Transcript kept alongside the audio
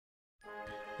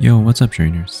Yo, what's up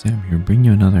trainers? Sam here, bringing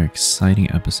you another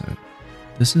exciting episode.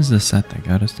 This is the set that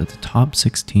got us to the top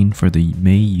 16 for the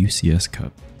May UCS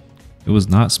Cup. It was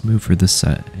not smooth for this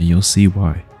set, and you'll see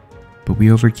why. But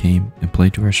we overcame and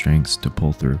played to our strengths to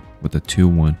pull through with a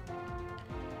 2-1.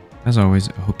 As always,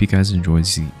 I hope you guys enjoy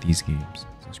these games.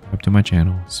 Subscribe to my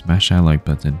channel, smash that like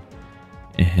button,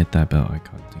 and hit that bell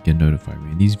icon to get notified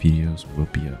when these videos will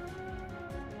be up.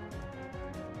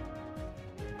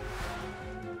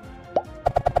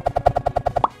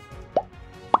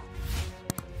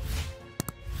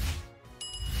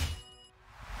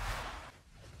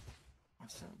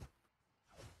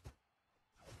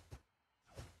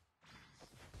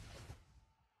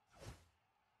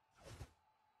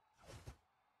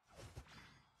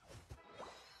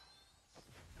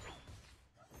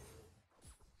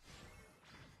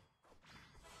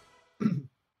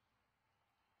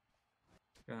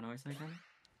 Noise icon?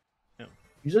 Yeah.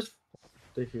 You just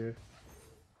stay here.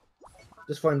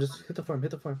 Just farm, just hit the farm,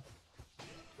 hit the farm.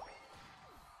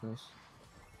 Nice.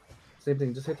 Same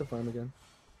thing, just hit the farm again.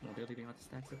 No, they're leaving out the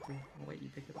stacks up too. Oh wait, you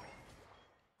picked it up.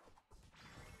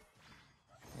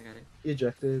 I got it.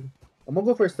 Ejected. I'm gonna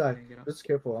go for a stack. Okay, get up. Just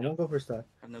careful, I'm gonna go for a stack.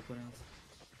 I have no cooldowns.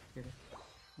 Get it.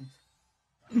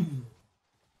 Nice.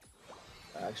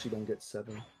 I actually don't get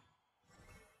 7.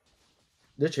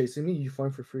 They're chasing me, you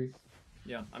farm for free.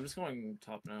 Yeah, I'm just going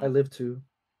top now. I live 2.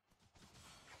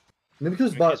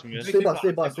 Mimiku's bot. Stay bot,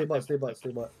 stay bot, stay bot, stay bot, stay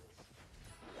bot.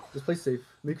 Just play safe.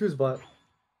 Mimiku's bot.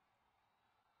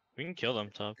 We can kill them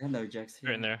top. I have no ejects here.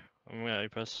 Right in there. I'm gonna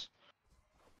press.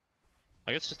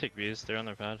 I guess just take V's. They're on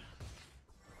their pad.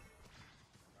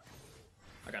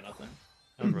 I got nothing.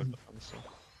 I have road buttons, so.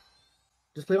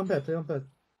 Just play on pad, play on pad.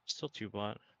 Still 2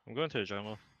 bot. I'm going to the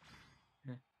jungle.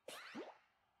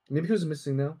 Mimiku's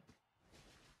missing now.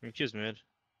 Q's mid.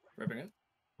 Ripping it.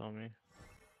 Follow me.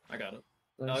 I got it.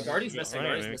 Nice. Guardy's Yeah, missing.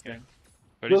 alright, Guardy's okay. missing.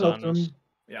 Cody's We'll on help us. them.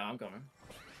 Yeah, I'm coming.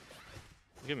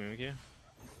 Give me Mickey.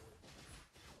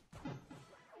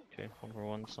 Okay,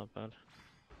 1-for-1. It's not bad.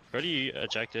 Already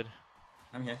ejected.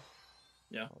 I'm here.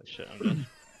 Holy shit, I'm dead.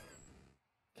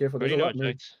 Careful, there's Already a no lot mid.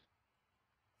 eject.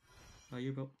 Oh,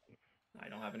 you go. I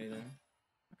don't have anything.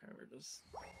 Okay, we're just.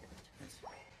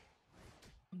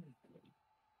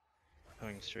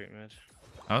 Going straight mid.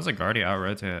 How was a Guardi out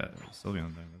rotate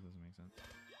Sylveon thing?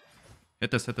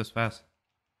 That doesn't make sense. Hit this fast.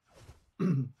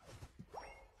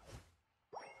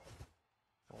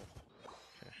 Oh.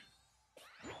 Okay.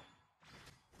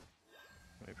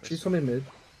 Let me press She's it. coming mid.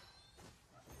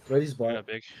 Ready's We bot. got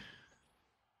big.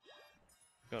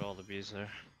 Got all the B's there.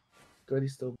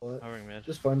 Ready's still bot. Powering mid.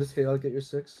 Just farm this KL, get your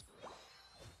 6.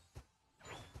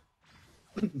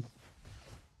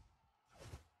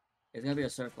 It's gonna be a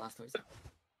surf Blastoise.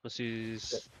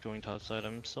 Pussy's going top side.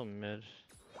 I'm still mid.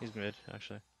 He's mid,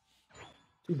 actually.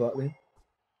 2 bot lane.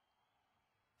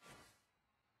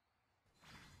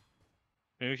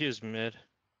 Maybe he's mid.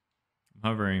 I'm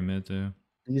hovering mid too.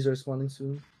 These are spawning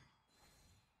soon.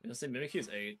 You'll say Mimikyu's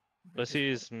 8.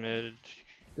 Pussy's mid.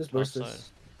 Just Top burst side.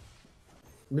 this.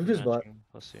 Mimiku's bot. Matching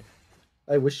Pussy.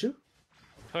 I wish you.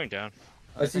 Going down.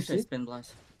 Oh, it's actually ICC? a spin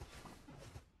blast.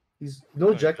 He's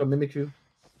no jack on Mimikyu.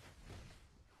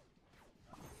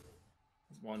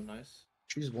 One, nice.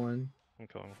 She's 1. I'm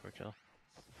going for a kill.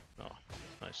 No.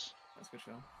 Nice. That's a good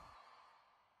show.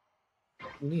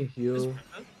 You need a Just heal. rip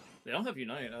it. They don't have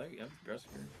Unite. I think you have Dress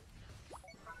here.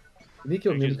 You need to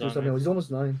kill Mimikyu's Mimikyu done, somehow. right? He's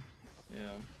almost 9. Yeah.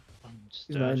 Just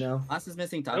He's 9 dash. now. Blast is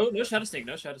missing top. No, no Shadow Snake.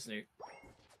 No Shadow Snake.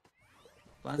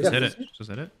 Blast Just is hit missing. it. Just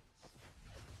hit it.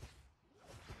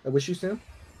 I wish you, Sam.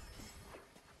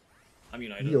 I'm He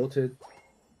United. ulted.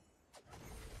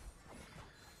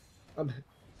 I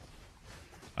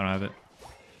don't have it.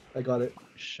 I got it.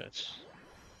 Shit.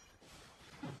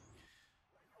 I'm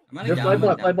running Just down. fly I'm bot,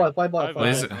 running fly down. bot, fly bot, Fly fly bot. bot.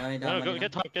 Is- I'm running down, No, I'm go running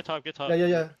get down. top, get top, get top. Yeah, yeah,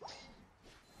 yeah.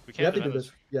 We We can't have to do defend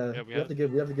this. Yeah, Yeah, we have to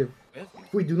give. We have to give. We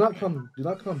have- Wait, do not come. Do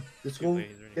not come. Let's Wait, go wait,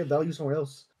 he's already- get value somewhere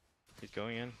else. He's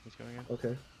going in. He's going in.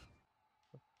 Okay.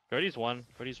 Guardy's 1.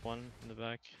 Guardy's 1 in the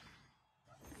back.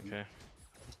 Okay.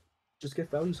 Just get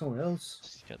value somewhere else.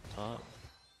 Just get top.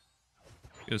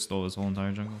 You just stole this whole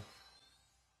entire jungle.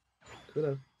 Could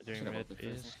have. Doing Should've mid ulted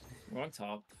phase. first. We're going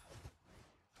top.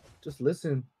 Just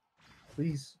listen.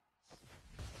 Please.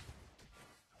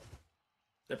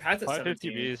 Their path at 550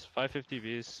 17. Bs. 550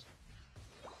 Bs.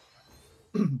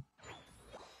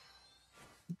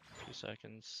 2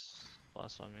 seconds.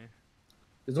 Blast on me.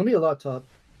 There's gonna be a lot top.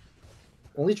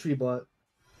 Only tree bot.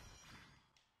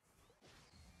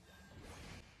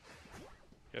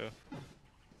 Go.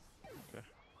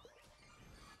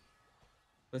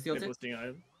 What's the They're ulti? both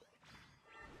United.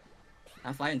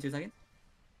 I'll fly in 2 seconds.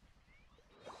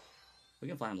 We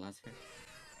can fly on blast here.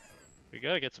 We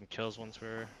gotta get some kills once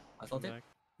we're I thought it. back.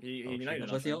 He Oh, united No us.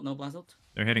 blast ult, no blast ult.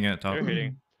 They're hitting it at top. They're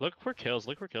hitting. Look for kills.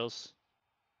 Look for kills.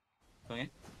 Going in.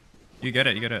 You get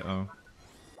it. You get it. Oh.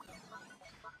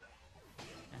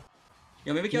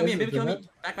 Yo, maybe kill me, Yes, maybe kill me.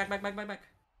 Jeanette. Back.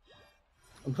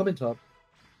 I'm coming top.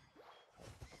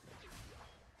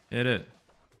 Hit it.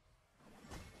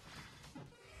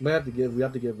 We have to give. We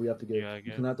have to give. Yeah, I You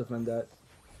get. cannot defend that.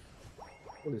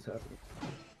 What is happening?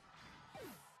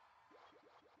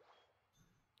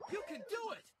 You can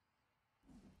do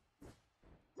it.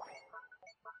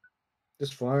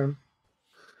 Just farm.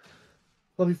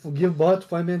 Let me forgive bot.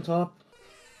 5-man top.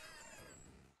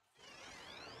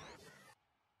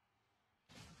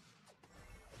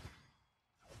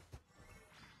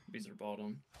 Bees are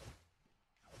bottom.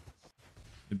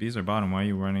 The bees are bottom. Why are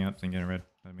you running up and getting red?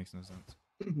 That makes no sense.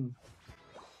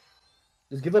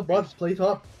 Just give up bot. Play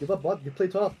top. Give up bot. You play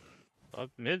top.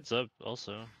 Mid's up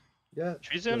also. Yeah.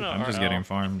 Trees in. I'm just getting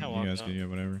farmed. can't You walk guys up. can get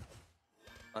whatever.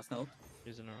 Blast ult.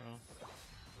 Trees in a row.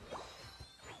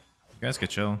 You guys could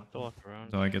chill Don't walk around.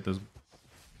 until I get this.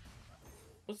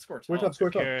 Let's score Score top. Score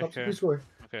top. Okay, Top's a okay. free score.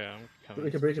 Okay, I'm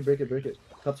coming. Break it.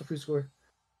 Top's a free score.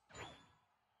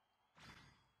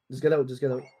 Just get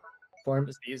out. Farm.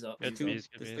 This bees up. Good Bees up. bees,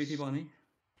 good There's 3 bees. people on me.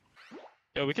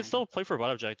 Yeah, we can still play for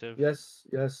bot objective. Yes.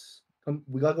 Come.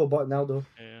 We gotta go bot now though.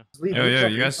 Yeah, Just leave. Yo, leave yo, top,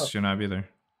 you leave guys top. should not be there.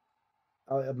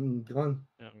 I'm gone.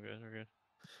 yeah, I'm good. We're good.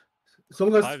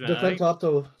 Someone got 5 defend minutes. top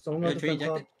though. Someone got Good tree defend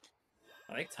top. ejected.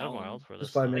 I think I have Talon. wild for this.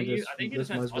 Just 5 now. minutes. I think you This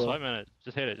might as defend Just well. 5 minutes.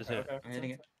 Just hit it. Just hit it. Okay. I'm hitting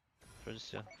it. Or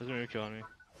just yeah. Doesn't make a kill on me.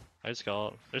 I just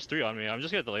got. There's 3 on me. I'm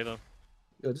just gonna delay them.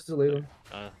 Yeah, just delay them.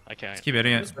 I can't. Just keep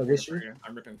hitting I'm it. just I ripping wish for you- you.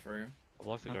 I'm ripping for you. I'll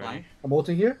block the I'm guard. flying. I'm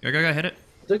ulting here. Go, hit it.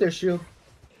 Take their shield.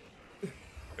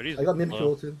 Guardy's I got mid low.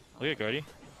 ulted. Look at Guardy.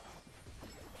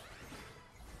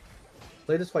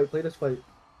 Play this fight.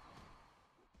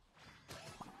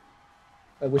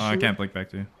 I wish Oh, I you- can't blink back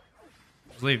to you.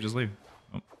 Just leave.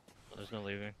 There's no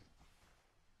leaving.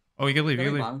 Oh, you can leave.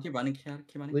 Keep running.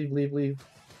 Keep running. Leave.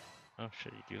 Oh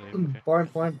shit, you do leave. Okay.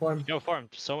 Farm. Yo, farm.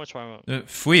 So much farm up.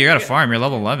 Fui, you gotta farm. You're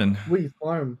level 11. We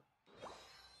farm.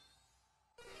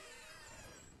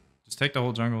 Just take the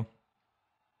whole jungle.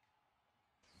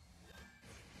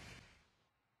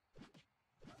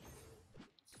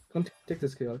 Come take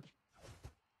this chaos.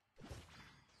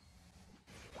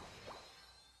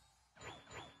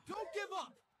 Don't give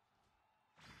up.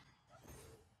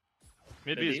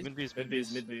 Mid bees. Mid bees. Mid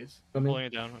bees. Mid bees. I'm Come in. pulling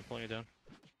it down. I'm pulling it down.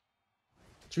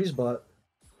 Tree's bot.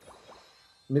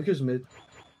 Mid queue's mid.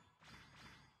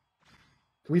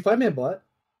 Can we 5-man bot?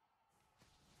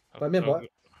 Oh, 5-man bot.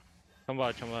 Come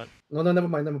bot. No, never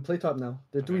mind. Play top now.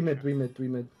 They're Okay, 3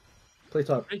 mid. Play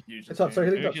top. Pretty huge. Hit top. Start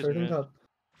hitting Maybe top. he's mid.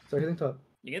 Start hitting top.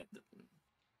 You get.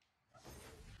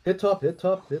 Hit top.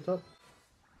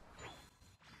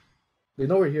 They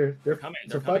know we're here. They're Coming.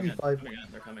 It's They're a coming in.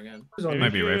 5v5. They're coming in. Who's on It me?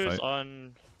 might be right Fuse fight.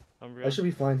 on Umbria. I should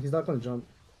be fine. He's not gonna jump.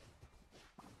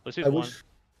 Let's use I one. wish.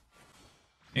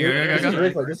 Go. This is a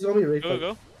raid fight. This is only a raid Go, fight.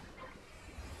 go.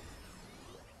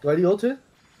 Glidey ulted?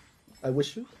 I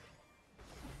wish you.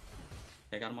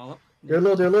 I got them all up. They're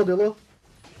low. Oh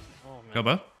man. Go,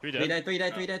 Bo. 3 3 dead. dead. 3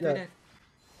 Yeah. dead.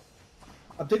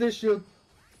 I'm taking his shield.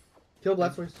 Kill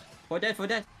Blackforce. 4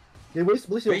 dead. They waste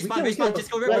blue shield. Respawn, just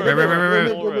go Yeah,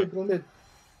 river. Right. Go mid.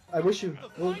 I wish you.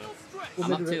 Go Final stretch. Go I'm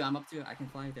mid, up right. 2. I'm up 2. I can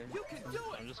fly there. You can do it.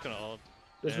 I'm just gonna ult.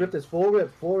 Just Yeah. rip this. Full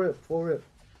rip.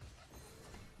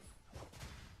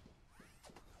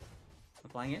 I'm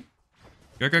flying in.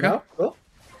 Go. Now? Go.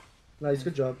 Nice.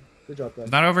 Good job, guys.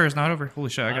 It's not over. Holy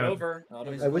shit, I Not got it. over. Not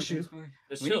over. I wish you-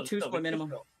 Just We chill, need 2 chill, score we minimum.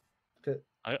 chill.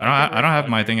 I don't have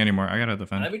my thing anymore. I gotta And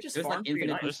defend. then we just There's, farm like, for infinite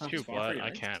unites. There's 2 Just farm for bot. I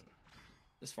unites. can't.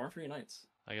 Just farm for unites.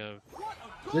 I gotta. What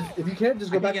a goal. If you can't,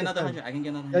 just I go can back get to another 10. 100. I can get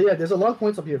another Yeah, 100. there's a lot of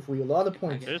points up here for you. A lot of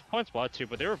points. There's points bot too,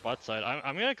 but they were bot side.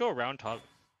 I'm gonna go around top.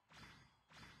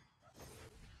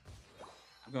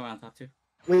 I'm going on top 2.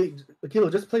 Wait, Kilo,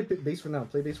 just play base for now.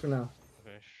 Okay,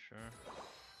 sure.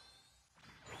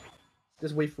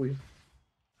 Just wait for you.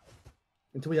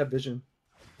 Until we have vision.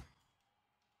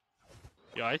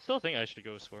 Yeah, I still think I should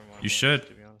go score more. You should.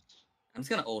 To be honest. I'm just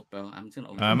gonna ult, bro. I'm just gonna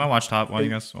ult. I'm gonna watch top. Why you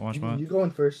guys watch bot? You go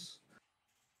in first.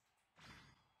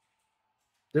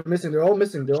 They're missing. They're all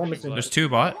missing. There's 2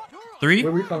 bot. 3.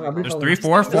 We're recalling. I'm There's recalling. 3,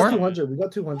 4, We got 4. 200. We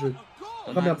got 200.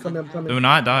 A goal. Come in. Do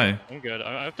not die. I'm good.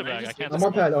 I have to back. I can't. I'm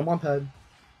on pad.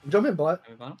 I'm jumping bot. Are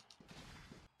we bottom?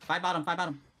 5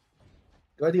 bottom.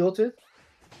 Glidey ulted.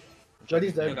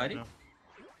 Glidey's Yo, dead. Glidey. No.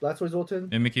 Blackforce ulted.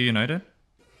 Mimic United.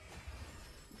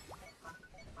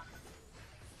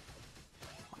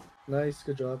 Nice.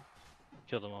 Good job.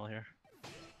 Kill them all here.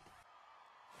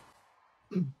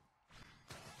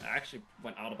 I actually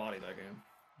went out of body that game.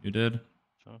 You did?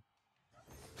 So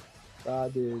Ah,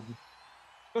 dude.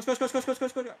 Go, go, go, go, go, go,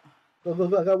 go, go. Go, go,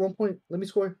 go. I got 1 point. Let me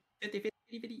score. 50, 50,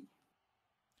 50.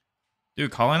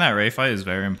 Dude, calling that Ray fight is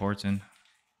very important.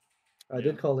 I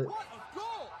did call it. What a goal!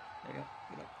 There you go.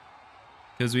 Good luck.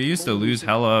 Because we used to lose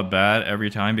hella bad every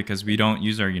time because we don't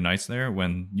use our unites there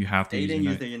when you have to They use didn't use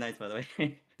unite. their unites, by the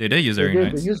way. They did use their They did.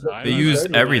 unites. They used, I They know used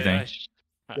that. everything.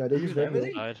 Yeah, they used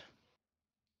everything. Died.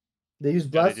 They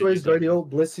used Yeah, they did Blastoise, use everything. Guardio,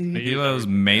 Blissey. They used Hilo's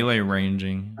everything. melee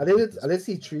ranging. I didn't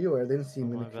see Trio or I didn't see Oh,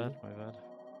 my Miniki. bad, my bad.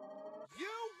 You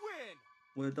win!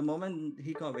 Well, the moment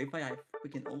he got Ray fight, I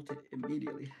freaking ulted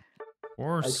immediately. Of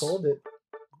course. I called it.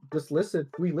 Just listen.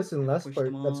 Free listen last Pushed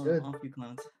part. them That's all good. off, you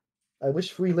clowns. I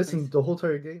wish free listened the whole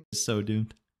entire game. So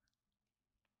doomed.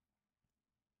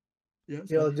 Yeah,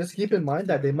 You know, just keep in mind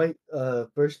that they might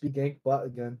first be ganked bot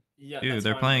again. Yeah, Dude, that's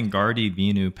they're fine. playing Guardy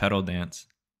Venu pedal dance.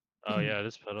 Oh yeah,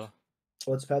 this pedal.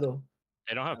 What's pedal?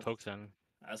 They don't have pokes in.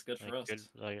 That's good for Like us.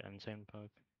 good, like insane poke.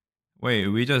 Wait,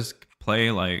 we just play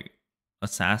like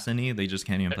assassin-y? They just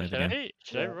can't even play the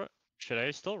game. Should I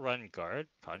still run guard?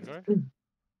 Con guard?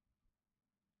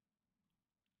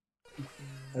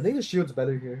 I think the shield's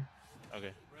better here.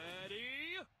 Okay.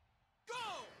 Ready, go!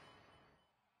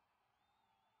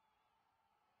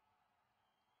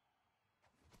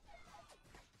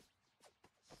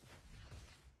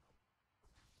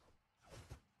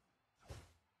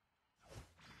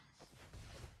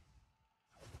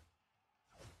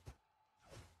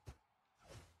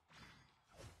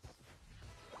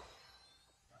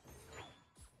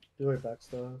 Do it back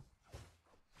stuff.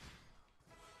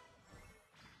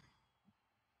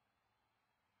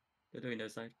 They're doing their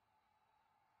side.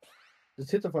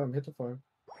 Just hit the farm, hit the farm.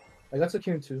 I got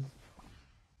Securing too.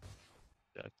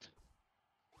 Ducked.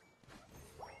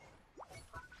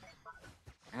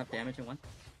 I have damage in one.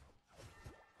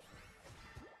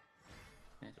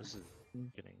 Nice. This is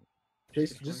getting.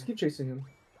 Just keep chasing him.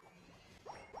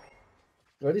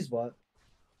 Ready's bot.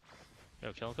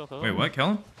 Yo, kill. Wait, what? Kill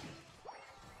him?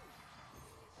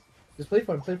 Just play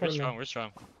farm, play We're farm. strong. We're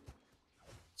strong.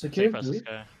 Safe Securing press three. this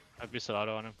guy. I boosted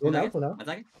auto on him. Go now, go now.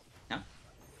 Attack it. Oh,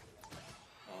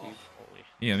 Holy.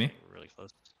 Yeah, me. We're really close.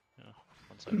 Yeah.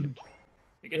 1 second.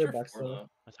 you get Yeah, your back four, side. though.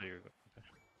 I thought you were.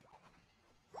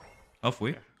 Okay. Off we.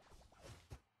 Alright,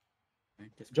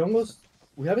 just- Jungle's.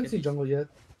 We haven't seen jungle yet.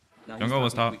 No, he's Jungle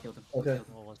was top. top. We killed him. Okay.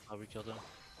 Well, let's how we killed him.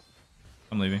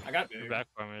 I'm leaving. I got We're big. back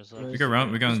farmers. Nice. We go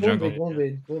around. We go in Just the go jungle.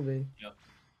 invade, go invade, go invade.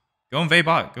 Go invade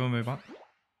bot. Go invade bot.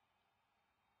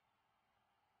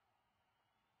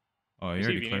 Oh, you Is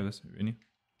he already cleared Venu? this. Venu.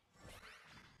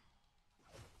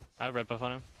 I have red buff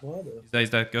on him. What a- He's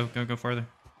dead. He's dead. Go farther.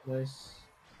 Nice.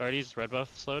 Guardy's red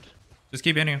buff slowed. Just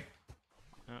keep hitting him.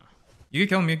 Yeah. You can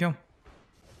kill him. You can kill him.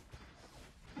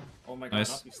 Oh my god, Nice.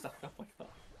 not be stuck up like that.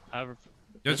 I have. Yo,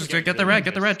 This just game get the really red.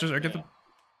 Get the red. interesting. Just or get the.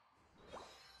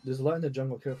 There's a lot in the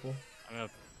jungle, careful. I'm gonna.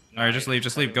 All right, just leave.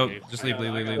 Just leave. Go. Leave. Just leave.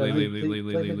 Leave. Leave. Yeah, Leave. Leave. Leave. play- Leave.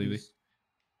 play Leave. Leave. mid Leave. boost.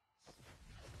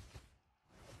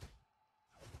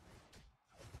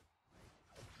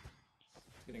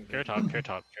 It's getting Care big. top. Care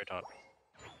top. Care top.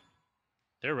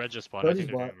 They're red just spawned. I Guardy's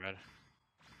think they're bot. doing red.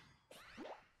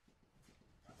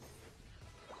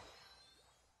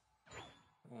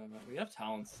 We have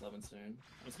talent 7 soon.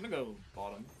 I'm just gonna go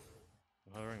bottom.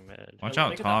 I'm hovering mid. Watch Yeah, out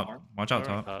make it that top. far. Watch out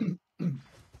Hovering top.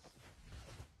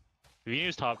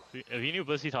 Venu's top. Venu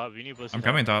Blissey top. Venu Blissey. I'm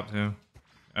coming top too.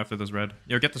 After this red.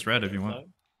 Yo, get this red if you want.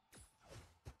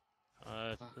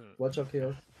 Watch out,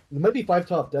 KO. There might be 5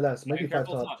 top, deadass. Might Be be 5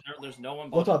 careful top. top. There's no one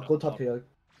Go bottom. top, go top, KO.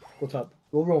 Go top.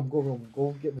 Go roam, go room.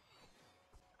 Go get.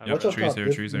 Yeah, Watch out trees top. there,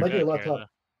 There trees might there. be a lot top.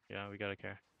 Yeah, we gotta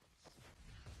care.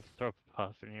 Throw a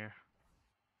puff in here.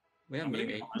 We have I'm gonna mid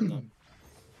get eight. behind them.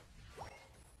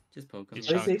 Just poke him. He's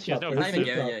Play strong. safe He has top, no play Not even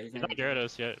safe boosted. Gyarados, top. yeah, he's He's not. not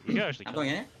Gyarados yet. We can actually I'm kill going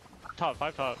him. in it. Top.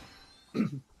 5 top.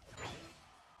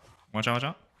 Watch out. Watch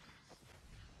out.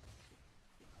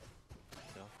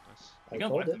 Yeah, nice. We I got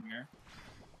called both it. in here.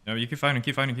 No, you keep fighting.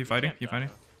 Keep fighting. Keep fighting. Keep fighting.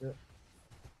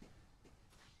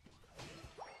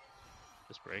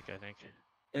 Just break, I think.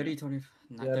 30, 20.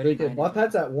 Not Yeah, 30, break it. 90. Bot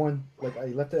pad's at 1. Like, I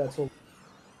left it at so.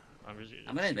 I'm just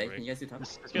I'm gonna invade. Can you guys do top?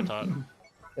 Let's get top.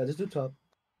 Yeah, just do top.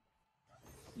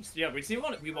 Yeah, we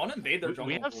want to invade their jungle.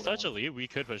 We have cooldown. such a lead. We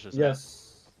could push this.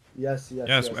 Yes. Yes, yes.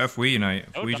 Yes, if we unite.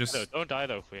 If Don't we die, just. though. Don't die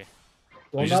though. If we Don't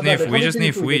We not just die. need. They're We coming just to you,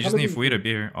 need. Fui. We They're just coming need to Fui you. to be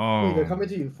here. Fui, they're Oh. coming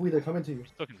to you. Fui, they're coming to you.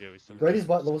 still can do. We still can do. Grady's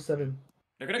bot level 7.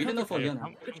 They're gonna You come didn't know to for choke.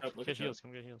 Leona. Look at choke. Look Get at choke. heals.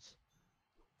 Come get heals.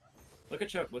 Look at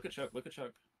choke. Look at choke. Look at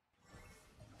choke.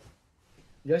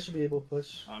 You guys should be able to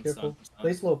push. I'm Careful. stunned.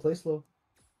 Play slow, play slow.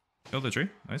 Kill the tree.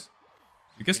 Nice.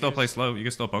 You can still play slow. You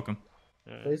can still poke him.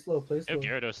 Yeah. Play slow, play We slow. have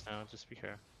Gyarados now. Just be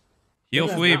careful. Heal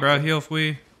Yeah, Fui, yeah. bro. Heal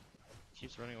Fui.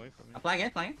 keeps running away from me. I'm flying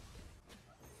in, flying in.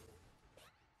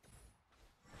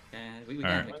 Yeah, we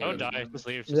Alright. can. Don't die. Just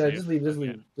leave. Yeah, leave. just leave, just Okay.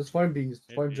 leave. Just farm bees,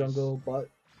 Yeah, farm bees. jungle, bot,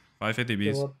 550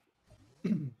 Bs. fill up.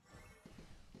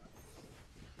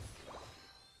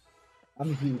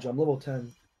 I'm huge. I'm level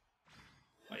 10.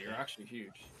 Oh, you're actually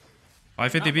huge.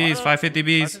 550 Not Bs, bottom. 550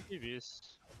 Bs. 550 Bs.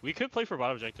 We could play for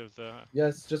bot objective though.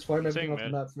 Yes, just farm I'm everything saying off the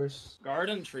mid. map first.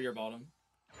 Garden, tree, or bottom.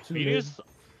 2 mid. Venu's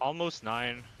almost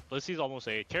 9. Blissey's almost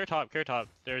 8. Care top, care top.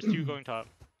 There's 2 going top.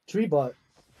 3 bot.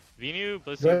 Venu,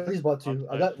 Blissey. Gardy's bot 2.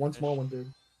 I got upside, one small ish. one, dude.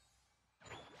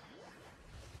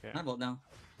 Okay, I vote now.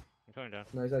 I'm coming down.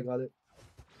 Nice, I got it.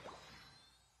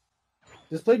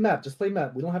 Just play map. Just play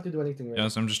map. We don't have to do anything right.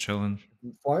 Yes, I'm just chilling.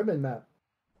 Farm and map.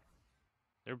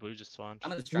 Their blue just spawned. I'm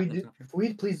gonna distract Fweed, them.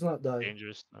 Fweed, please do not die.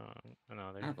 Dangerous. No,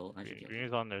 I they're vote. I should kill.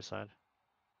 Venu's on their side.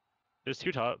 There's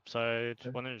 2 top side, Okay.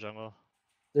 1 in the jungle.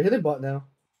 They're hitting bot now.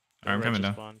 Their I'm red coming just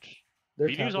down. spawned. They're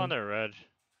Venu's capping. on their red.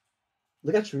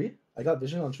 Look at tree. I got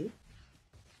vision on tree.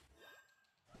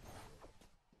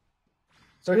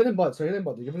 Start hitting bot. Start hitting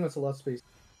bot. They're giving us a lot of space.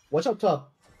 Watch up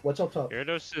top. Watch up top.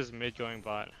 Gyarados is mid going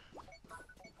bot.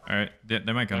 Alright, they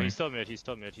might No, come. he's still mid. He's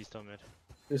still mid. He's still mid.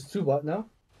 There's 2 bot now.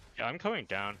 Yeah, I'm coming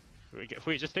down.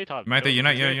 Wait, just stay top. Might they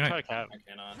unite, yeah, Try unite. to cap. I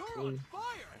cannot. You're on fire.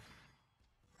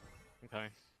 I'm coming.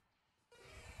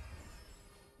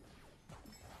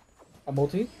 I'm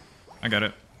ulting. I got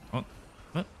it. Oh,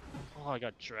 Oh, I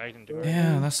got dragged into it.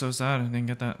 yeah, that's so sad. I didn't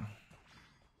get that.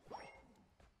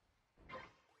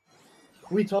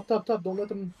 We top, top, top. Don't let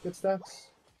them get stacks.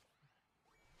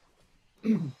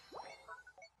 You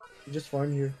just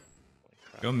farm here.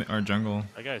 Go our jungle.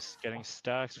 That guy's getting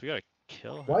stacks. We gotta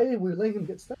kill him. Why are we letting him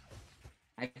get stacks?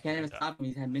 I can't even stop him.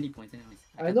 He's had many points anyways.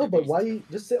 I got know, their but base. why you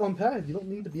just sit on pad? You don't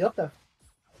need to be up that.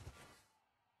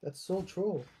 That's so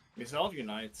troll. We still have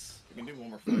unites. We can do one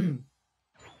more fight.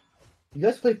 You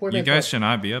guys play 4 You man guys top. should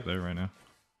not be up there right now.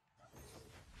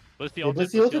 Blissey Yeah, ulted.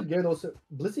 Blissey Blissey ulted, ulted. Gyarados,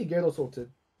 Blissey, Gyarados ulted.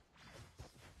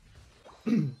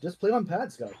 Just play on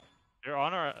pads, guys. They're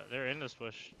on our. They're in this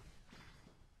bush.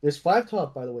 There's 5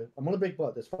 top, by the way. I'm gonna break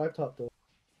bot. There's 5 top though.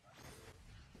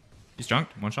 He's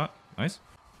junked. 1 shot. Nice.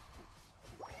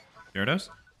 Gyarados?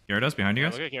 Gyarados behind you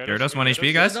guys? Look at Gyarados, Gyarados, look at 1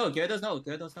 HP, Gyarados. guys? No, Gyarados no.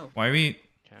 Gyarados no. Why are we...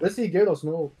 Okay. Blissey, Gyarados,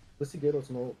 no. Blissey, Gyarados,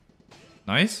 no.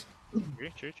 Nice.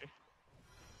 True.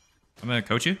 I'm gonna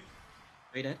coach you.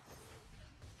 Wait, dead.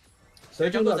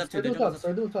 Start doing jungle's top, up too, start their doing top, jungle's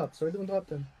start doing top, start doing top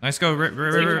then. Nice go. Rip.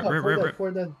 Start doing top, 4 dead,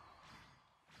 4 dead. I'm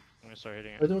gonna start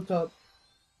hitting Start it. doing top.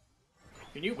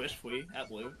 Can you wish Fui at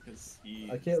blue? Because he.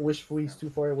 I can't wish Fui, he's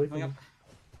too far away from Going up. him.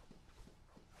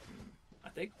 I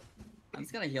think. I'm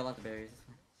just gonna heal out the barriers.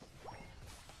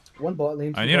 1 bot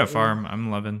lane. I 2 need a bot lane. farm. I'm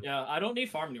 11. Yeah, I don't need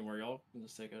farm anymore, y'all. Can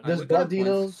just take it. There's we got bot points.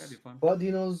 dinos, Gotta be fun. bot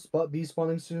dinos, bot B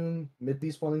spawning soon, mid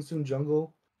B spawning soon,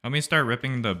 jungle. Help me start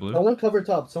ripping the blue. Someone cover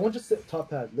top, someone just sit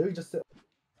top pad, literally just sit.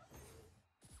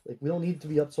 Like, we don't need to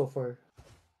be up so far.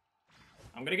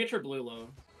 I'm gonna get your blue low.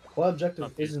 Bot objective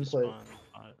Top is in needs to play. spawn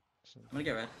bot. I'm gonna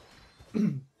get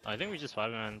red. I think we just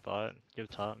 5-man bot. Give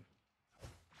top.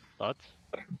 Thoughts?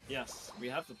 Yes, we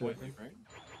have the point lead, right?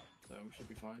 So we should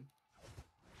be fine.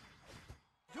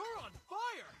 You're on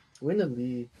fire. We're in the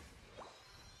lead.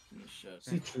 Holy shit.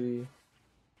 See tree.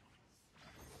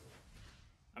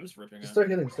 I'm just ripping Just it. start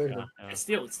hitting, start Yeah. hitting. It's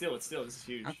steal, it's steal, it's steal. This is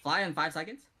huge. I'm flying in 5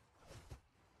 seconds.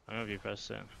 I'm gonna be pressed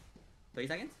soon. 3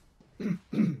 seconds.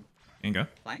 Ain't go.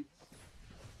 Flying.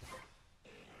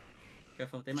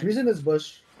 Careful, they might. Tree's in this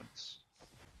bush. Once.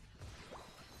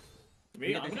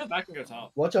 I'm gonna back and go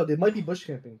top. Watch out, they might be bush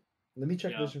camping. Let me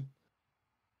check Yeah. vision.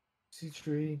 See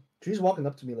tree. Tree's walking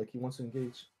up to me like he wants to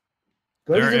engage.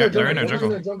 They're Guardy's in in- their they're in jungle. their Guardy's in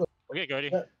their jungle. Okay, Guardy.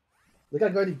 Yeah. Look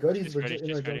at Guardy. Guardy's Just legit Guardy, in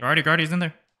their just jungle. Guardy's in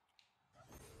there.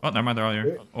 Oh, never mind. They're all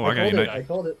here. Oh, I got called it. unite. I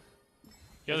called it.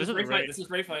 Yo, This this is is Ray fight. right. This is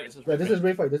Ray fight. This is Yeah, Ray this fight. is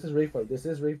Ray fight. This is Ray fight. This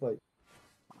is Ray fight.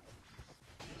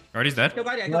 Guardy's dead. Kill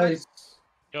Guardy, I kill Guardy. Nice.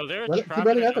 Yo, they're Let it- keep trapped.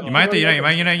 running in at them. the You might have to Guardy,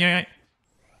 unite. You might unite.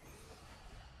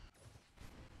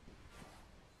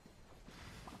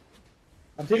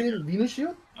 I'm taking Venus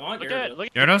shield. I want Look Gyarados. at, look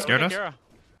at Gyarados, look at Gyarados. Gyara.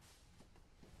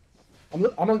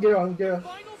 I'm on Gera. I'm on Gera.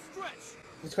 Final stretch.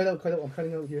 Just cut out. I'm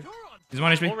cutting out here. You're on. He's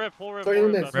 1 Full HP. rip, full rip, Start full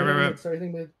hitting rip. mid. Start Rip, hitting rip, mid. Start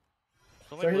hitting mid.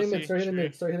 Don't Start let hitting mid. Blissey Start hitting tree.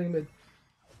 mid. Start hitting mid.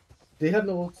 They have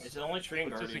no ults. It's only tree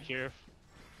and What's Guardy. this secure?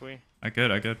 We I could.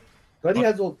 Guardy Oh.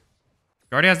 has ult.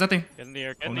 Guardy has nothing. get in the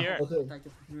air. Get Oh, in the no. air. Okay. Attack the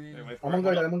fucking ray. Wait, wait for I'm on it.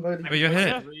 Guardy. I'm on Guardy. Wait, you hit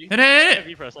it. Three. Hit I'm it.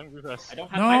 repress. I'm repress. I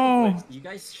don't have No. hyper place. You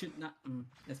guys should not.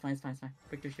 It's fine. It's fine. It's fine.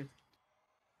 Quick your shield.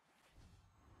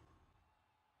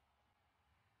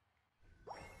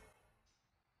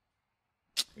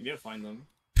 We need to find them.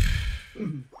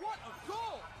 What a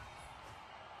goal.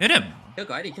 Hit him. Kill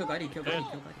Guardy. Kill Guardy. Kill Guardy.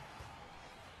 Kill Guardy.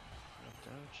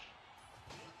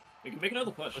 We can make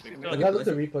another push. Let's We can go. We make gotta look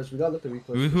to repush. We gotta look to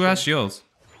repush. Who has shields?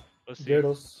 Let's see.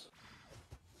 Gyarados.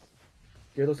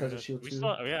 Gyarados has a shield We too.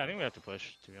 still, yeah, I think we have to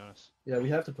push, to be honest. Yeah, we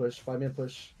have to push. 5-man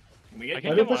push. Can we I get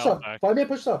can 5-man get my push ult top. back. 5-man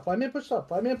push top. 5-man push top.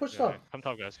 5-man push Okay, top. come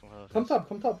top, guys. Come top. Come top.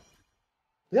 Come top.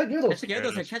 Yeah, Catch Gyarados. the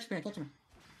Gyarados, Gyarados. catch me, catch me.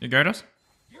 You guard us?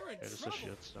 You're in Yeah, this is trouble.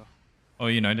 shield still. Oh,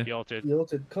 United. He ulted. You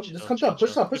ulted. Come, Chill, just come chill, top.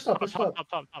 Push chill. top. Push top. Push top.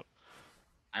 Top.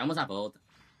 I almost have ult.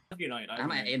 Unite? I'm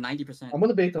at 90%. I'm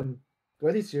gonna bait them.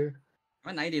 Ready's here. I'm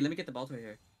at 90. Let me get the belt right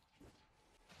here.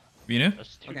 Vinu?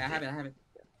 That's too Okay, I have it.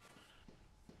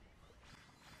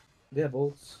 They have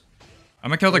ults. I'm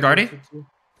gonna kill the Guardy.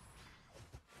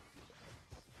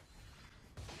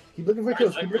 Keep looking for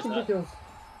kills. Keep looking for kills.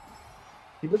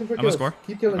 Keep looking for I'm gonna kills. score.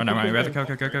 Keep killing. Oh, never mind. We have to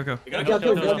killing. go. We We gotta got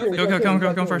kill. kill. We got Kill,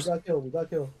 kill. come first. We got kill. We got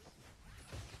kill.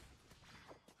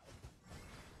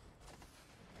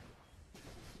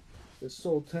 It's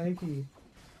so tanky.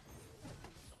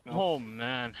 Oh,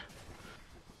 man.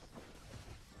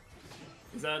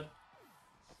 Is that?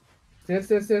 Stand.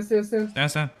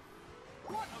 Stand.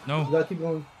 You No. gotta keep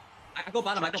going. I go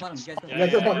bottom. You guys go. Yeah, Yeah,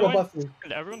 go buff, everyone- go buff me.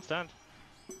 Everyone stand.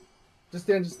 Just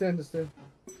stand.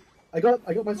 I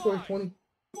got my score at 20.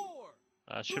 4,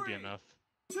 That should be 3, enough.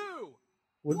 2,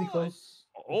 Would be close.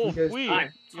 Oh, you guys- we.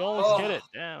 Fine. You almost get it.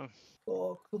 Damn.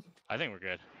 Oh, cool. I think we're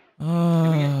good. get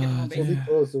home base? It'll be Yeah.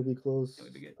 close. It'll be close. It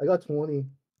would be good. I got 20.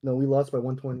 No, we lost by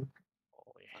 120.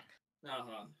 Holy.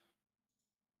 Uh-huh.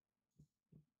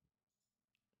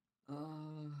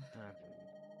 Man.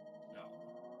 No.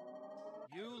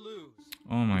 you lose.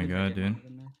 Oh my god, dude.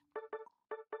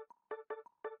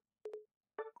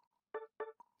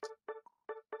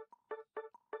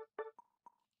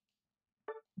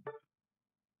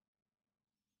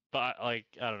 But, like,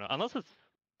 I don't know. Unless it's...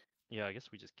 Yeah, I guess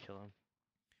we just kill him.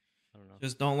 I don't know.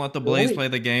 Just don't let the Well, Blaze wait. play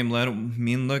the game. Let him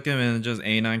mean look him and just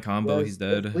A9 combo. Guys, He's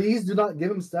dead. Please do not give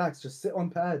him stacks. Just sit on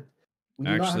pad. We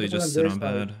do not have Actually, to play just their sit on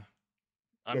side. bad.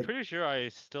 I'm Yeah. pretty sure I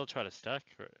still try to stack.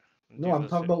 No, I'm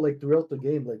talking about like throughout the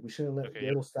game. Like we shouldn't let Okay,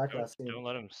 Gable stack Don't, last game. don't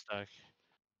let him stack.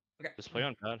 Okay. Just play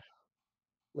on pad.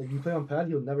 Like you play on pad,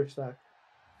 he'll never stack.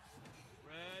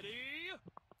 Ready?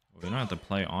 We don't have to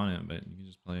play on it, but you can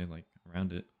just play like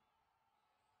around it.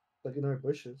 Like in our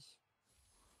bushes.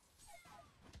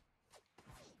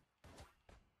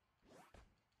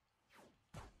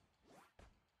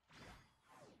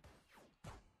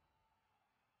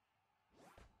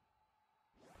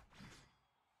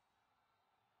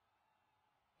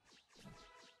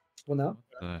 Well now,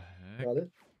 The heck? got it.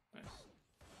 Nice.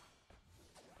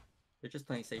 They're just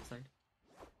playing safe side.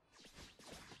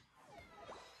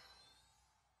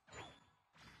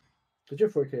 Get your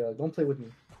 4K. Don't play with me.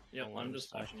 Yep, Don't let I'm him just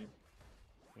stack. flashing you.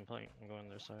 I'm playing. I'm going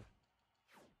their side.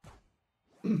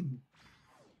 It'll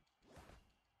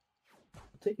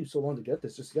take you so long to get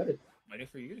this. Just get it. Waiting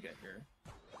for you to get here.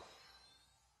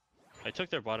 I took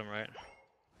their bottom right.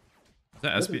 Is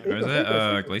that SP? Listen, Or is take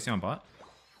that the- Glaceon bot?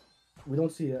 We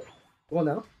don't see it. Well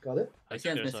now, got it. I I took see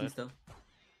I'm their missing side. still.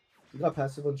 You got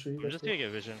passive on tree. I'm That's just good. gonna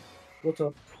get vision. Go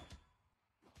top.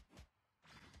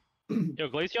 Yo,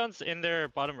 Glaceon's in their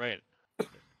bottom right.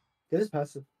 Get his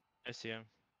passive. I see him.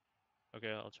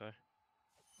 Okay, I'll try.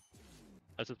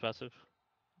 That's his passive.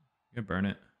 You can burn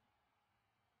it.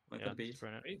 Went Yeah, for the just base.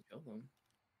 burn it. Wait, kill him.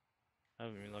 I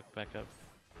haven't even looked back up.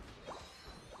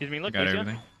 He's mean I look, got Glaceon.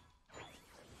 everything.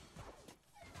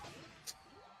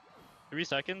 3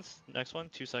 seconds. Next one,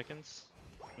 2 seconds.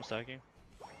 I'm stacking.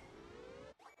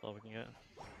 That's all we can get.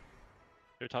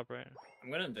 They're top right.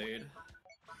 I'm gonna invade.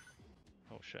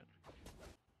 Oh shit.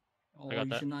 Oh, I got you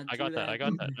that. should not I do got that. I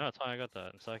got that. that. No, it's fine. I got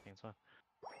that. I'm stacking. It's fine.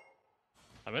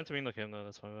 I meant to mean look him though.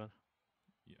 That's my bad.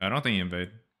 I don't think you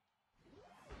invade.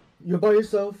 You're by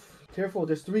yourself. Careful.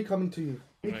 There's 3 coming to you.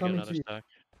 3 I'm gonna get coming another to you. stack.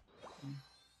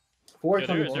 4 Yeah,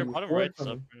 coming they're to you. bottom 4 right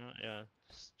coming. stuff. Yeah,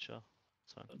 just chill.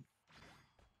 It's fine.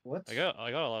 What? I got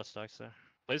a lot of stacks there.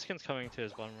 Blaziken's coming to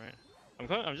his bottom right.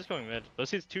 I'm just going mid. Those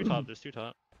seeds 2 top. There's 2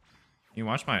 top. You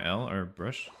watch my L or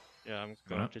brush? Yeah, I'm Going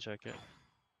going up? to check it.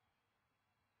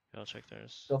 Yeah, I'll check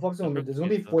theirs. The focus on Don't mid. rip There's the gonna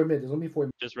be gates, though. 4 mid. There's gonna be 4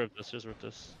 mid. Just rip this. Just rip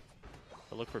this.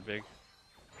 I'll look for big.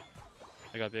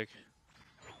 I got big.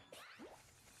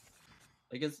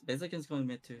 I guess Blaziken's going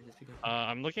mid too, just because.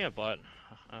 I'm looking at bot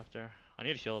after. I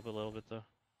need to heal up a little bit though.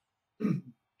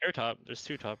 Air top. There's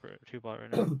 2 top. 2 bot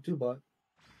right now. 2 bot.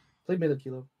 Play mid a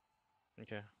kilo.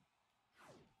 Okay.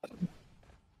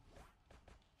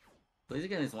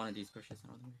 Blaziken is one of these pushes. I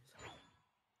don't think it is.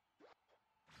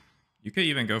 You could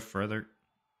even go further.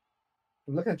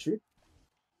 I'm looking at tree.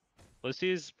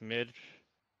 Lissy's mid.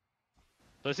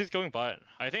 Lissy's going bot.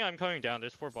 I think I'm coming down.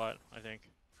 There's 4 bot. I think.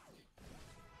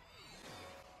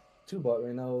 2 bot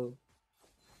right now.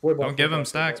 Four bot, Don't give four him bot, four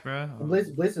stacks, bot. bro.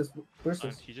 And Blaze this. Burst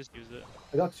Fine, this. he just used it.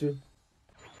 I got two.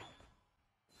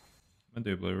 I'm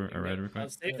gonna do blue or red real quick.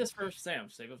 Save this for Sam.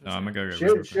 Save it for No, Sam. I'm gonna go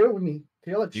Share, red. share with me.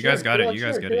 Chaotic, You share, guys got it, chaotic, you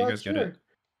guys share, get it, you chaotic, guys get it.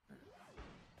 share.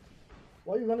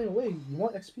 Why are you running away? You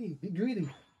want XP. Be greedy.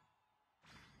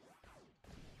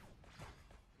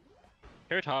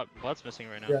 Here top. Bot's missing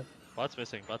right now. Yeah. Bot's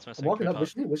missing. Bot's missing. I'm walking Here up.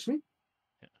 top. Wish me.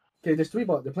 Yeah. Okay, there's three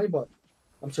bot. They're playing bot.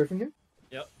 I'm surfing here.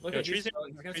 Yep. Look Yo, at trees these.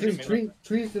 in-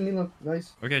 Trees didn't look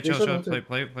nice. Okay, They chill, showed chill. no two.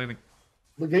 Play the.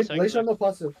 Glacier no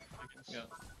passive. Yeah.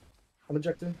 I'm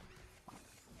ejecting.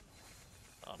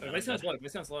 Oh, man, Waste I'm sounds dead. low.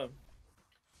 Waste sounds low.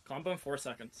 Combo in 4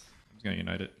 seconds. I'm just gonna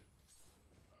unite it.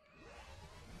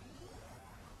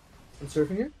 I'm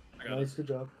surfing here. I got Nice, good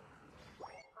job.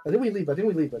 I think we leave. I think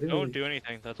we leave. I think we Don't leave. do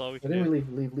anything. That's all we I can think we do.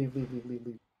 leave.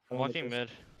 Leave. I'm walking mid.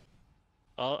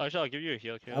 I'll give you a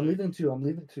heal. I'm leaving too. I'm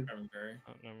leaving too. it. Very.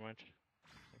 Oh, never mind.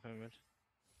 I'm coming mid.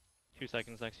 2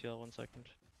 seconds next heal. 1 second.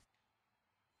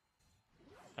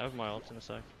 I have my ult in a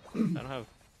sec. I don't have.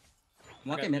 I'm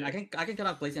walking mid. I can cut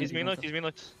off Blaze. He's mean looked. He's mean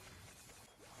looked.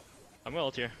 I'm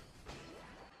ult here.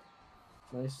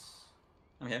 Nice.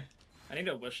 I'm here. I need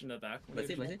to wish in the back. Blaze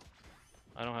it.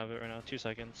 I don't have it right now. 2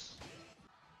 seconds.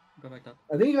 Go back top.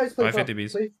 I think you guys play top. 550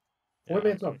 Bs. Play Yeah, four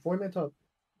man I'm top. 4-man top.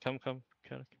 Come.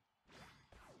 Kinda.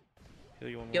 Heal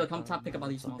you one more Caleb, come time, top, pick up all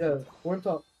these small. Yeah, 4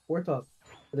 top. 4 top.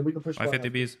 And then we can push. bot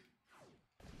 550 after. Bs.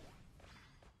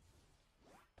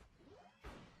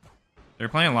 They're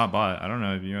playing a lot bot. I don't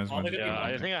know if you guys Oh, want look to. at Yeah,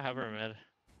 me. I think I have her mid.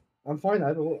 I'm fine.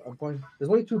 I'm fine. There's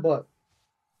only 2 bot.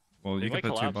 Well, They you can might put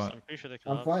 2 collapse. bot. I'm pretty sure they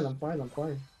I'm collapse. fine.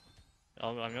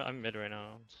 I'm mid right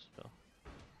now. Still.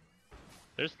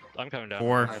 I'm coming down.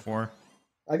 4.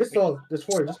 I guess stall. There's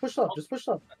 4. Just push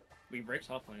top. We break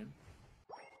top lane.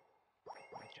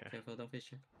 Okay. Careful, don't face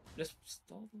you. Just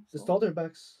stall them. Just stall their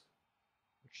backs.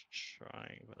 I'm just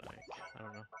trying, but I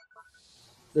don't know.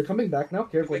 They're coming back now.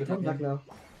 Careful. They're Wait, coming no, back now.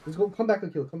 Let's go. Come back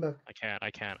and kill. Come back. I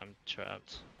can't. I'm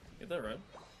trapped. Get that red.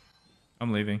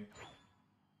 I'm leaving.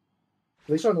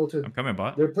 Glacier on ult too. I'm coming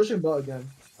bot. They're pushing bot again.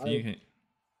 You can,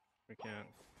 We can't.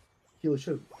 Heal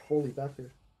should fully back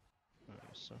here.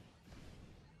 So.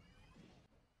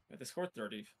 Yeah, they scored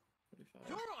 30. You're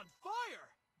 45. on fire!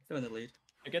 Still in the lead.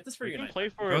 I get this for We you. can play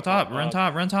for go top. Run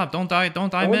top. Don't die I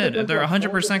want mid. them They're top. I want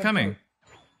them 100% top. coming.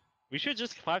 We should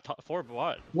just 4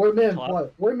 bot. 4-man Clap.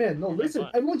 bot. 4-man. No, Okay, listen.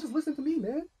 fine. Everyone just listen to me,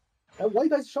 man. Why you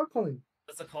guys shot calling?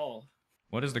 That's a call.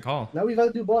 What is the call? Now we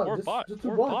gotta do bot. Four Just, bot, just do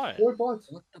four bots. bot. 4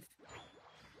 bots. What the?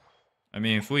 I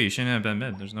mean, Fui, you shouldn't have been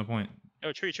mid. There's no point.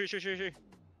 Yo, tree.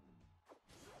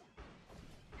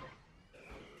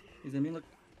 He's in me. Look.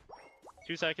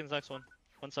 2 seconds. Next one.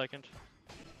 1 second.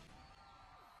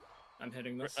 I'm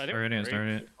hitting this. I think Start it, Ray start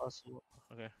it. is possible.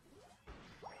 Okay.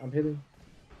 I'm hitting.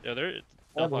 Yeah, they're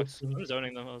I have Delphox. ults. I'm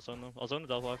zoning them. I'll zone the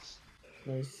Delphox.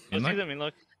 Nice. You'll see Inlock? them in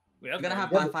look. We have We're gonna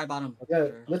have one. Yeah, 5 bottom. Yeah,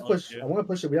 Sure. let's Oh, push. yeah. I want to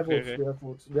push it. We have Okay, ults. okay. We have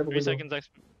ults. We have a 3 window. seconds.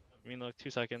 Look. 2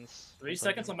 seconds. 3 1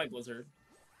 seconds second. on my blizzard.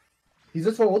 He's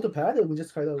just for ult to pad and we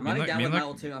just kite out. I'm running look, down me with my look.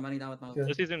 ult too. I'm running down with my ult. Yeah.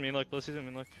 Let's use mean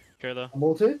look. Care though. I'm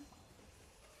ulted.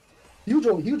 Huge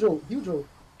ult.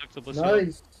 Took the blister.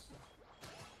 Nice.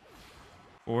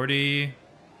 40,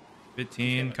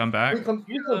 15. Come back. We come.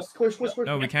 Squish.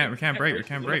 No, we can't break. We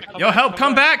can't break. Come Yo, back, help!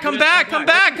 come Come back.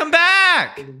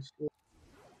 back! Holy shit.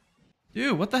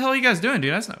 Dude, what the hell are you guys doing,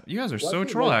 dude? That's not. You guys are Why so is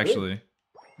it troll, like this? actually.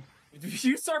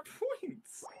 Use our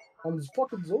points. I'm just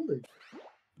fucking zoning.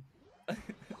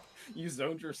 You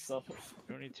zoned yourself.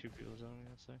 You don't need 2 people zoning.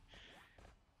 That's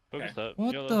it. Okay. Focus up.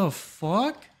 What Yellow. the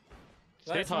fuck?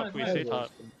 Stay That's top, not please. bad. Stay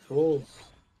top. Trolls.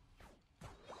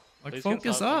 Like, Please can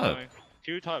focus top, I'm up. coming.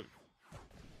 2 top.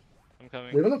 I'm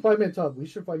coming. They're gonna 5-man top. We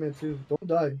should 5-man too. Don't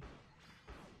die.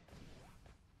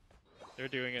 They're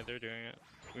doing it.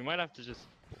 We might have to just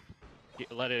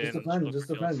let it Just in. defend. look Just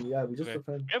for kills. defend. Yeah, we just Okay.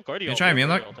 defend. We have Guardian. You try me,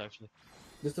 look. Actually.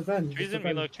 Just defend. Trees Just in me,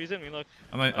 defend. look. Trees in me, look.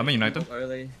 I'm gonna unite them.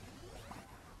 Early.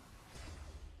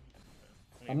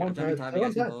 I'm on I'm jumping pad. top, you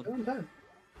guys can I'm hold. on pad.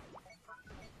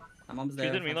 I'm almost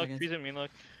Trees there. in me, 5 look. seconds. Trees in me,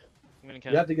 look. I'm gonna We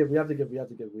catch. have to give.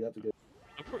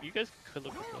 Look for, you guys could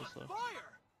look for close though.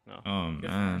 Fire! Oh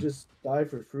man, Just die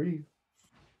for free.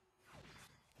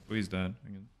 Fui's dead.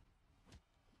 Again.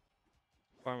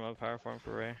 Farm up, power farm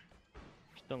for Ray.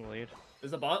 Still in the lead.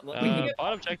 There's a bot. We can get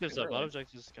Bot objectives up. Bot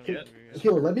objectives is Yeah. gonna be.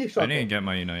 Kill. Let me I shot. didn't get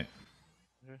my unite.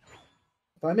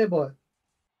 5-man bot.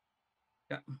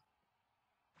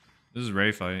 This is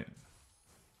Ray fight.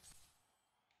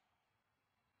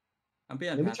 I'm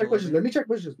being Let me check bushes. Let me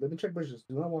check bushes.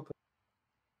 Do not walk up.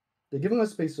 They're giving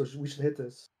us space, so we should hit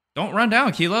this. Don't run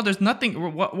down, Kilo. There's nothing.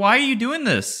 Why are you doing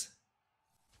this?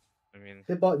 I mean,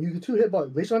 Hit bot. You 2 hit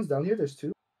bot. Glacian's down here. There's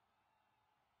 2.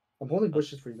 I'm holding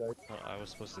bushes for you guys. Thought I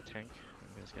was supposed to tank.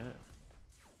 You guys get it.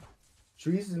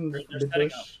 Trees in They're mid setting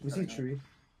bush. up, We see setting up. tree.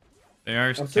 They are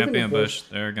I'm camping saving a the bush. bush.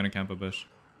 They're gonna camp a bush.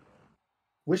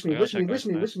 Wish me, I gotta wish me, check wish our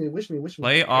me, side. wish me, wish me, wish me.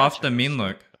 Play I gotta off check the our mean side.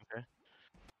 look. Okay.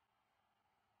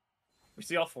 We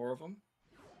see all 4 of them.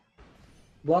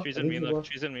 Block. Trees I in need mean to look. block.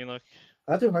 Trees in mean look.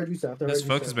 I have to hard reset. I have to hard This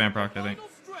focus reset. band proc, I think.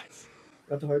 Final stretch.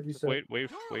 I have to hard reset. Wait.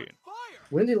 Turn, Wait. fire.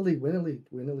 Win the lead. Win the lead.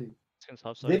 Win the lead. It's in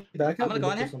top They side. back I'm up. gonna and go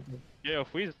look in for here. something. Yeah,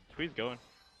 Flea's going.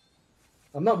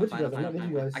 I'm not with you Fine, guys. I'm not fine, with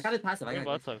you fine. guys. I got it passive. I Play got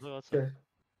bot it. side. Play bot side. Okay.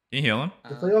 Can you heal him?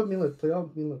 Play out mean look. Play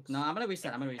out mean looks. No, I'm gonna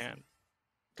reset. I'm gonna reset. Can.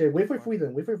 Okay, wait for free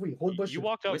then. Wait for free. Hold bushes. You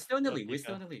walked up. We're still in the Yeah, lead. We're Pika.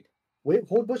 still in the lead. Wait,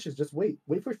 hold bushes. Just wait.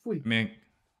 Wait for free. I mean,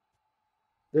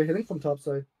 They're hitting from top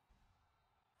side.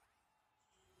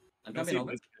 I'm You'll jumping see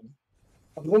over. Wiz.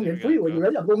 I'm going There in we for you. go, Are you go.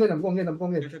 ready? I'm going in. I'm going in. I'm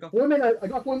going Go, in. go, go. 4 minutes. I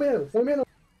got 4 minutes. 4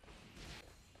 minutes.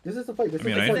 This is the fight. This I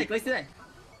mean, is the I- fight. Today, place today.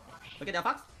 Look at that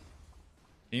fox.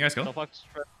 can you guys kill? No fox.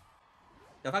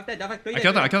 That fox dead. That fox. I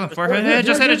killed him. I killed him. Four. Oh, Hit yeah, it.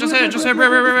 Just yeah, hit it. Just yeah, hit it. yeah, Just yeah, hit it.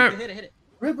 Rip, rip, rip, rip. Hit it. Hit it.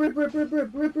 Rip, rip, rip, rip,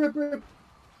 rip, rip, rip, rip.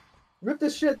 Rip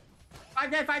this shit. 5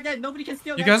 dead. 5 dead. Nobody can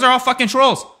steal. You guys are all fucking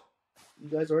trolls. You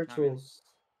guys are Not really. trolls.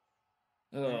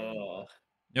 Ugh.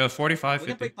 Yo, 45, We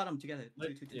can 50. break bottom together.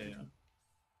 Two, two, two. Yeah, yeah.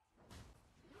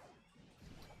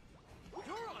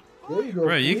 There you go.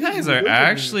 Bro, you Please, guys you're are good to me.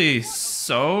 actually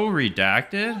so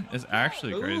redacted. It's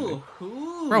actually crazy.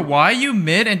 Ooh. Bro, why you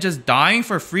mid and just dying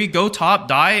for free? Go top,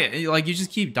 die. Like, you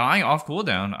just keep dying off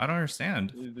cooldown. I don't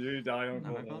understand. You die on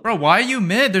Not my cooldown. fault. Bro, why are you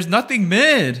mid? There's nothing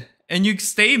mid. And you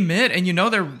stay mid and you know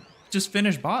they're just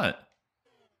finished bot.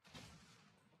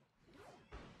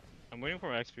 I'm waiting for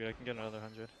my XP. I can get another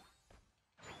 100.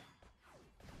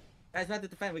 Guys, we have to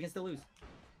defend. We can still lose.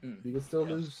 You can still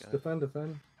Yeah, lose. okay. Defend,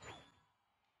 defend.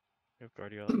 We have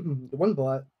Guardian. The one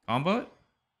bot. Combo it?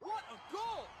 What a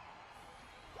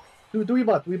goal! Three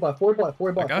bot, 4 bot,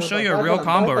 4 bot. Like, I'll four show bot, you a five real bot,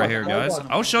 combo five right bot, here, five guys.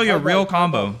 bot, I'll show you a five real bot,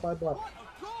 combo. Five bot, What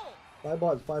a goal! 5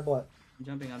 bot, 5 bot. I'm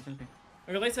jumping. I'm jumping.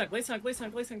 Okay, late tank, late tank, late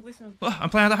tank, late tank, late tank. I'm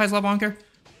playing at the highest level. I don't care.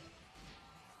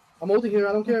 I'm holding here.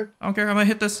 I don't care. I don't care. I'm gonna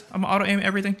hit this. I'm gonna auto aim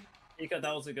everything. Ika,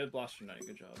 that was a good blaster night.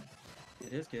 Good job.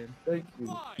 It is good. Thank you.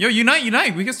 5, Yo, unite,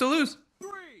 unite. We can still lose. 3,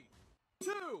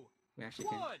 2, We actually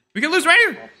can. 1. We can lose right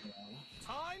here.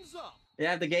 Time's up.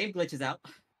 Yeah, the game glitches out.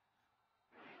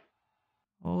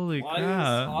 Holy Why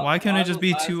crap. is- Why can't why it just was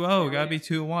be last 2-0? Gotta period be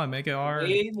 2-1. Make it hard.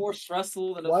 Way more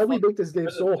stressful than a Why we fucking make this game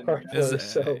so president hard right for now.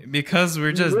 It's, ourselves? because we're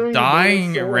We just really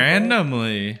dying made it so hard.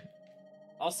 randomly.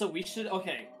 Also, we should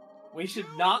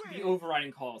not be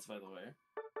overriding calls, by the way.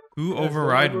 Who Yes,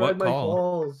 override override what my call?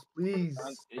 calls, please.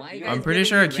 Why you I'm guys pretty giving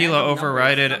sure me Aquila random numbers?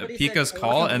 overrided Somebody Pika's said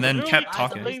call 40. and then Literally, kept I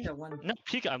talking. something- That one. No,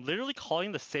 Pika, I'm literally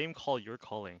calling the same call you're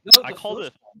calling. No, I the called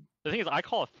first it. one. The thing is, I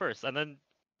call it first, and then,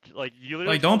 like, you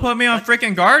literally. Like, don't call put me on the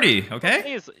freaking Guardy, The okay?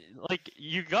 thing is, like,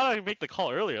 you gotta make the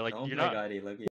call earlier. Like, Don't you're play not. Guardy, Loki.